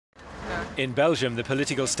In Belgium, the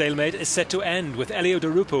political stalemate is set to end, with Elio de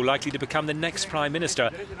Rupo likely to become the next Prime Minister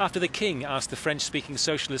after the King asked the French-speaking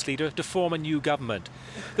socialist leader to form a new government.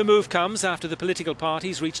 The move comes after the political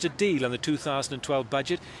parties reached a deal on the 2012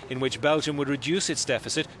 budget in which Belgium would reduce its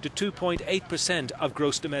deficit to 2.8% of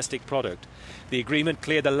gross domestic product. The agreement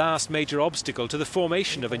cleared the last major obstacle to the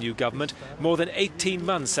formation of a new government more than 18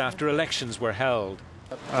 months after elections were held.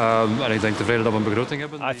 I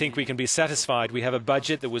think we can be satisfied we have a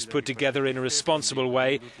budget that was put together in a responsible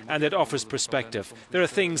way and that offers perspective. There are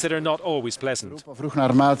things that are not always pleasant.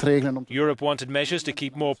 Europe wanted measures to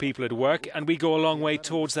keep more people at work, and we go a long way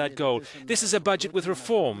towards that goal. This is a budget with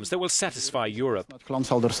reforms that will satisfy Europe.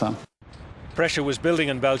 Pressure was building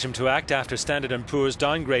on Belgium to act after Standard & Poor's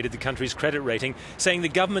downgraded the country's credit rating, saying the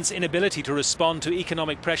government's inability to respond to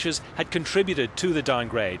economic pressures had contributed to the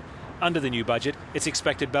downgrade. Under the new budget, it's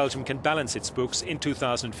expected Belgium can balance its books in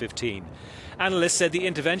 2015. Analysts said the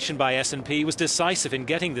intervention by S&P was decisive in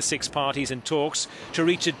getting the six parties in talks to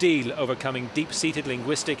reach a deal overcoming deep-seated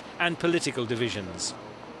linguistic and political divisions.